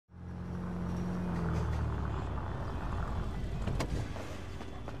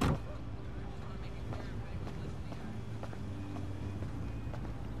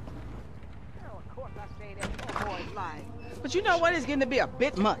But you know what? It's getting to be a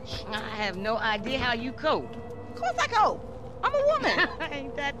bit much. I have no idea how you cope. Of course I cope. I'm a woman.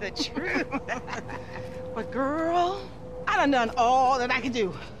 Ain't that the truth? But girl, I done all that I can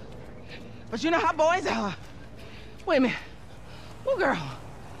do. But you know how boys are. Wait a minute. Oh, girl.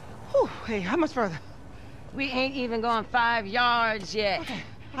 Whew, hey, how much further? We ain't even gone 5 yards yet. Okay,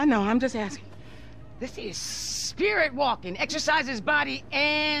 I know, I'm just asking. This is spirit walking. Exercises body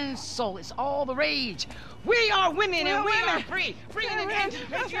and soul. It's all the rage. We are women and we are free. Free in the end of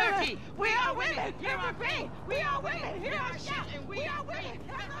patriarchy. We are women. You are free. We are women. Here are shout and we are women.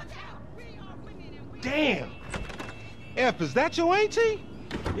 Damn. F, is that your auntie?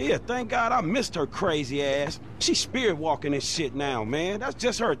 Yeah, thank God I missed her crazy ass. She's spirit walking and shit now, man. That's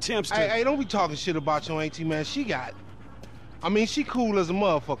just her attempts to... Hey, don't be talking shit about your auntie, man. She cool as a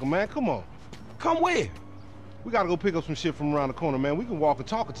motherfucker, man. Come on. Come where? We gotta go pick up some shit from around the corner, man. We can walk and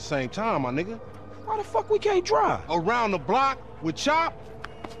talk at the same time, my nigga. Why the fuck we can't drive? Around the block with Chop?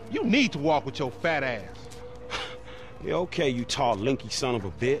 You need to walk with your fat ass. Yeah, okay, you tall, linky son of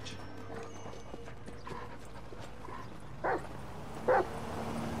a bitch. Come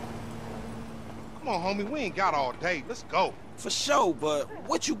on, homie, we ain't got all day. Let's go. For sure, but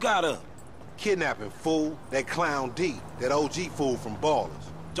what you got up? Kidnapping, fool. That clown D. That OG fool from Ballers.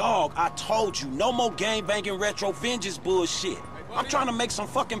 Dog, I told you, no more gang-banging retro vengeance bullshit. I'm trying to make some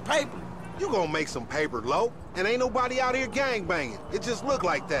fucking paper. You gonna make some paper, Lo. And ain't nobody out here gang-banging. It just look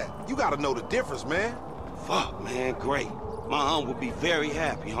like that. You gotta know the difference, man. Fuck, man, great. My aunt would be very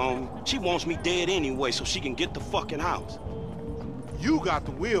happy, homie. She wants me dead anyway so she can get the fucking house. You got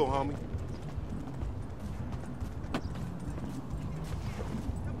the wheel, homie.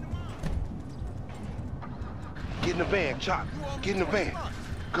 Get in the van, Chop. Get in the van.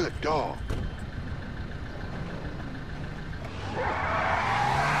 Good dog.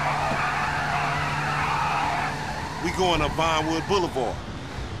 We going up Vinewood Boulevard.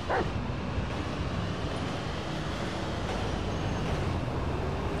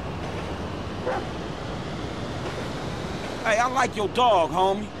 Hey, I like your dog,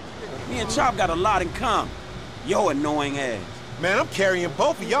 homie. Me and Chop got a lot in common. Yo annoying ass. Man, I'm carrying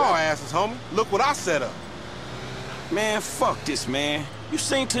both of y'all asses, homie. Look what I set up. Man, fuck this, man. You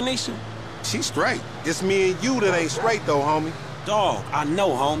seen Tanisha? She straight. It's me and you that ain't straight, though, homie. Dog, I know,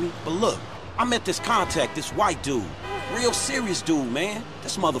 homie. But look, I met this contact, this white dude. Real serious dude, man.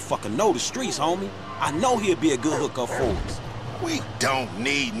 This motherfucker know the streets, homie. I know he'll be a good hookup for us. We don't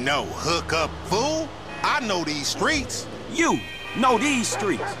need no hookup, fool. I know these streets. You know these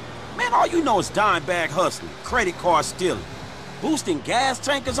streets. Man, all you know is dime bag hustling, credit card stealing, boosting gas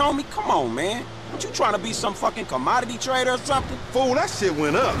tankers, homie. Come on, man. What, you trying to be some fucking commodity trader or something? Fool, that shit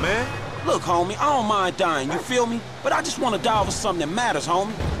went up, man. Look, homie, I don't mind dying, you feel me? But I just want to die over something that matters,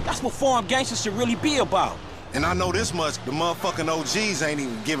 homie. That's what foreign gangsters should really be about. And I know this much, the motherfucking OGs ain't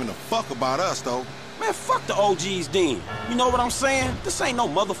even giving a fuck about us, though. Man, fuck the OGs then. You know what I'm saying? This ain't no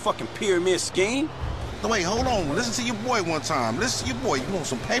motherfucking pyramid scheme. No, wait, hold on. Listen to your boy one time. Listen to your boy. You want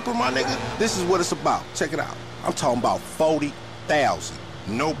some paper, my nigga? This is what it's about. Check it out. I'm talking about 40,000.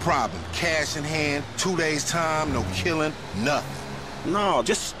 No problem. Cash in hand, 2 days time, no killing, nothing. No,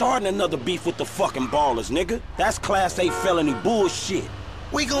 just starting another beef with the fucking ballers, nigga. That's Class A felony bullshit.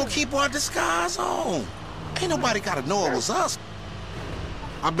 We gonna keep our disguise on. Ain't nobody gotta know it was us.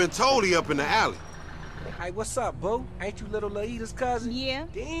 I've been told he up in the alley. Hey, what's up, boo? Ain't you little Laida's cousin? Yeah.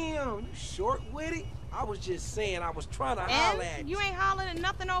 Damn, you short with it? I was just saying I was trying to holler at you. You ain't hollering at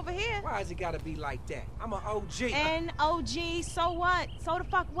nothing over here. Why is it gotta be like that? I'm an OG. And OG, so what? So the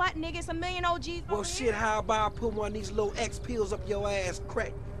fuck what, nigga? It's a million OGs Well, over shit, here. how about I put one of these little X pills up your ass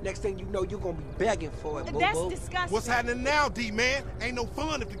crack? Next thing you know, you're gonna be begging for it, boo-boo. That's disgusting. What's happening now, D-man? Ain't no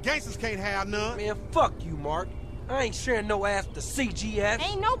fun if the gangsters can't have none. Man, fuck you, Mark. I ain't sharing no ass to CGS.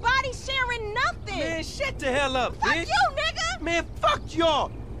 Ain't nobody sharing nothing. Man, shut the hell up, fuck bitch. you, nigga. Man, fuck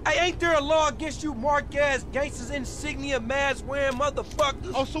y'all. Hey, ain't there a law against you mark-ass gangsters, insignia, mask-wearing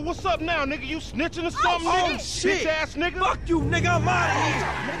motherfuckers? Oh, so what's up now, nigga? You snitching or something, nigga? Oh, shit. Bitch-ass nigga? Fuck you, nigga. I'm out of here.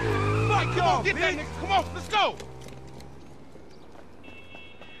 Fuck Come y'all, on, get that bitch. nigga. Come on, let's go.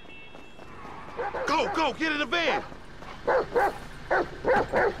 Go, get in the van.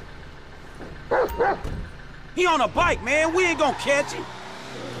 He on a bike, man. We ain't gonna catch him.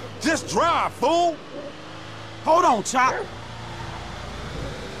 Just drive, fool. Hold on, Chop.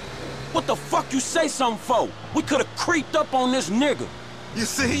 What the fuck you say something for? We could've creeped up on this nigga. You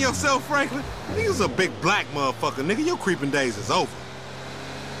see yourself, Franklin? He's a big black motherfucker, nigga. Your creeping days is over.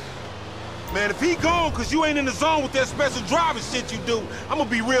 Man, if he gone cause you ain't in the zone with that special driving shit you do, I'm gonna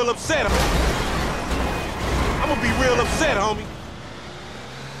be real upset. I'm gonna be real upset, homie.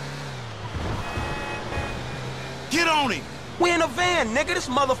 Get on him. We in a van, nigga. This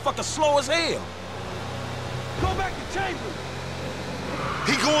motherfucker slow as hell. Go back to chambers.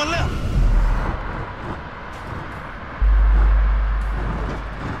 He going left.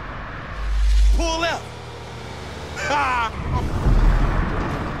 Pull left. Ha!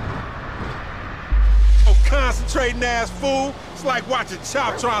 Oh, concentrating ass fool. It's like watching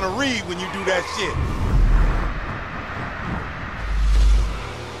Chop trying to read when you do that shit.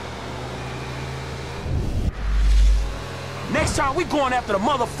 Next time we going after the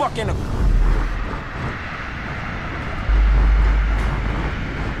motherfucking...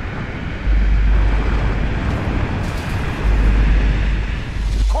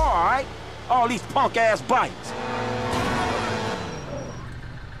 car, all right? All these punk-ass bikes.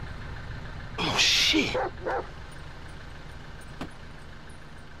 Oh, shit.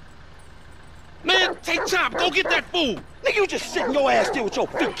 Man, take Chop, go get that fool. Nigga, you just sitting your ass there with your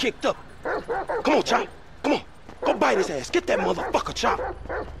feet kicked up. Come on, Chop. Come on. Go bite his ass. Get that motherfucker, Chop.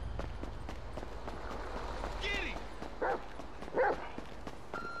 Get him.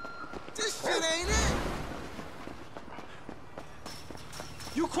 This shit ain't it.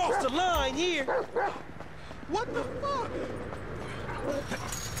 You crossed the line here. What the fuck?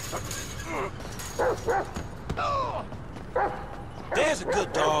 There's a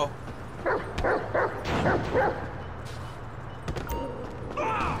good dog.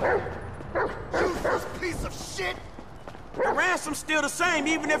 Useless piece of shit. The ransom's still the same,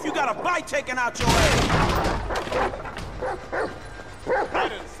 even if you got a bite taken out your ass. I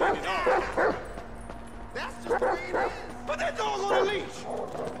done seen it all. That's just the way it is. Put that dog on a leash.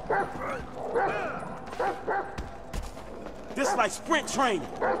 This like sprint training.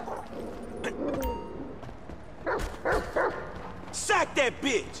 Sack that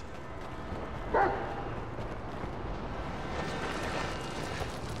bitch.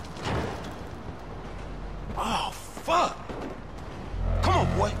 Oh, fuck. Come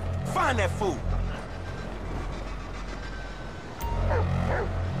on, boy. Find that fool.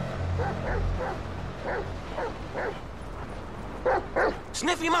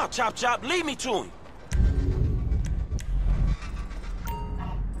 Sniff him out, Chop Chop. Lead me to him.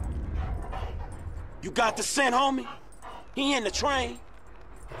 You got the scent, homie? He in the train.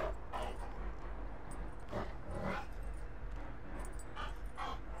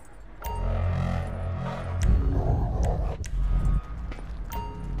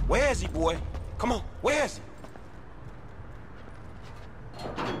 Where is he, boy? Come on, where is he?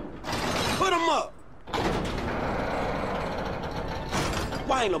 Put him up!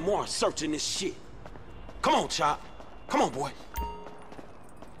 Why ain't Lamar searching this shit? Come on, Chop. Come on, boy.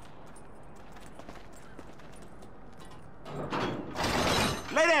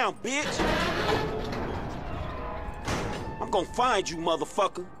 Lay down, bitch! I'm gonna find you,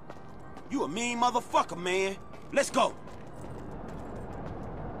 motherfucker. You a mean motherfucker, man. Let's go.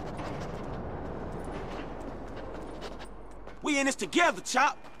 We in this together,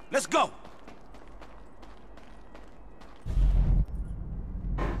 Chop. Let's go.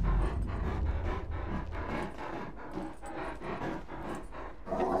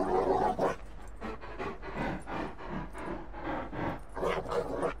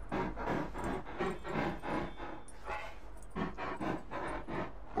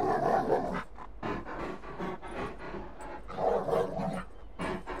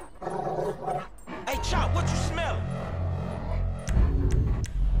 Hey, Chop, what you smelling?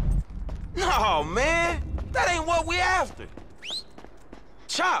 No, man. That ain't what we after.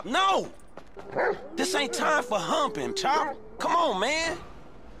 Chop, no. This ain't time for humping, Chop. Come on, man.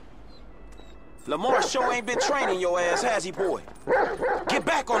 Lamar sure ain't been training your ass, has he, boy? Get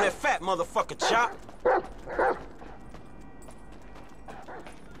back on that fat motherfucker, Chop.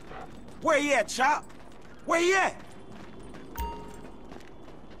 Where he at, Chop? Where he at?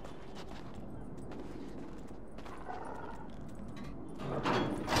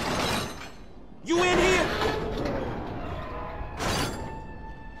 You in here?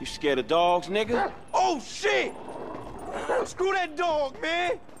 You scared of dogs, nigga? Oh, shit! Screw that dog,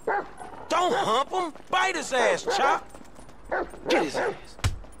 man! Don't hump him. Bite his ass, Chop. Get his ass.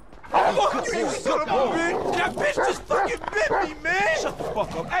 Fuck you, you son of a bitch! That bitch just fucking bit me, man! Shut the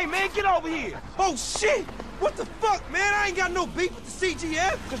fuck up. Hey, man, get over here! Oh, shit! What the fuck, man? I ain't got no beef with the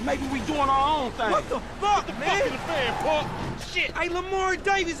CGF! Cause maybe we doing our own thing. What the fuck, man? Fuck in the fan, punk. Shit! Hey, Lamar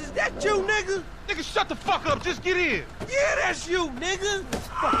Davis, is that you, nigga? Nigga, shut the fuck up. Just get in. Yeah, that's you, nigga!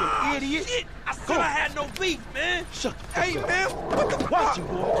 Fucking idiot. Shit! I said I had no beef, man! Shut the fuck Hey, up. man, what the fuck? Watch him,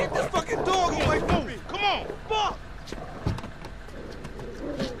 boy. Get this fucking dog away from me! Come on. Fuck!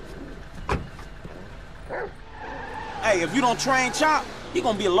 Hey, if you don't train Chop, he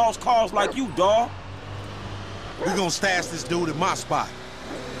gonna be a lost cause like you, dawg. We gonna stash this dude in my spot.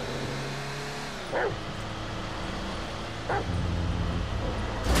 Man,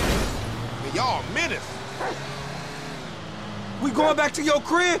 y'all a menace. We going back to your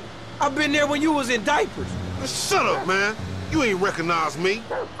crib? I've been there when you was in diapers. Man, shut up, man. You ain't recognize me.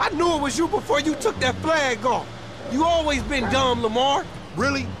 I knew it was you before you took that flag off. You always been dumb, Lamar.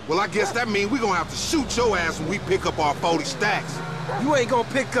 Really? Well, I guess that means we gonna have to shoot your ass when we pick up our 40 stacks. You ain't gonna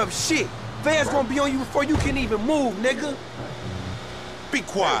pick up shit. Fans gonna be on you before you can even move, nigga. Be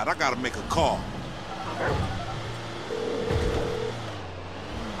quiet, I gotta make a call.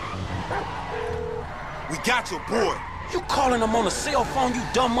 We got your boy. You calling them on a cell phone, you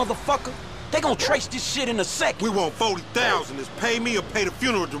dumb motherfucker? They gonna trace this shit in a second. We want 40,000. It's pay me or pay the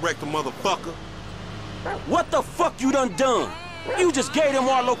funeral director, motherfucker. What the fuck you done? You just gave them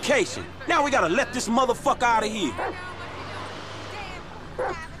our location. Now we gotta let this motherfucker out of here.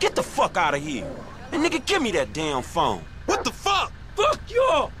 Get the fuck out of here. And nigga, give me that damn phone. What the fuck? Fuck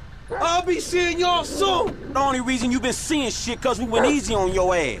y'all. I'll be seeing y'all soon. The only reason you been seeing shit cause we went easy on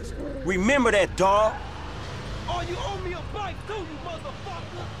your ass. Remember that, dawg? Oh, you owe me a bite too, you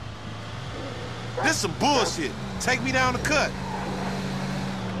motherfucker. This some bullshit. Take me down the cut.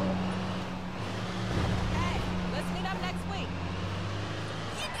 Hey, let's meet up next week.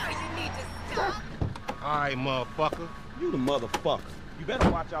 You know you need to stop. All right, motherfucker. You the motherfucker. You better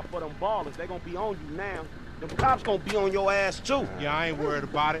watch out for them ballers. They gonna be on you now. Them cops gonna be on your ass too. Yeah, I ain't worried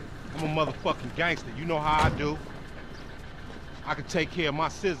about it. I'm a motherfucking gangster. You know how I do. I can take care of my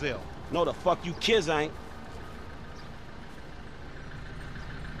sizzle. No, the fuck you kids ain't.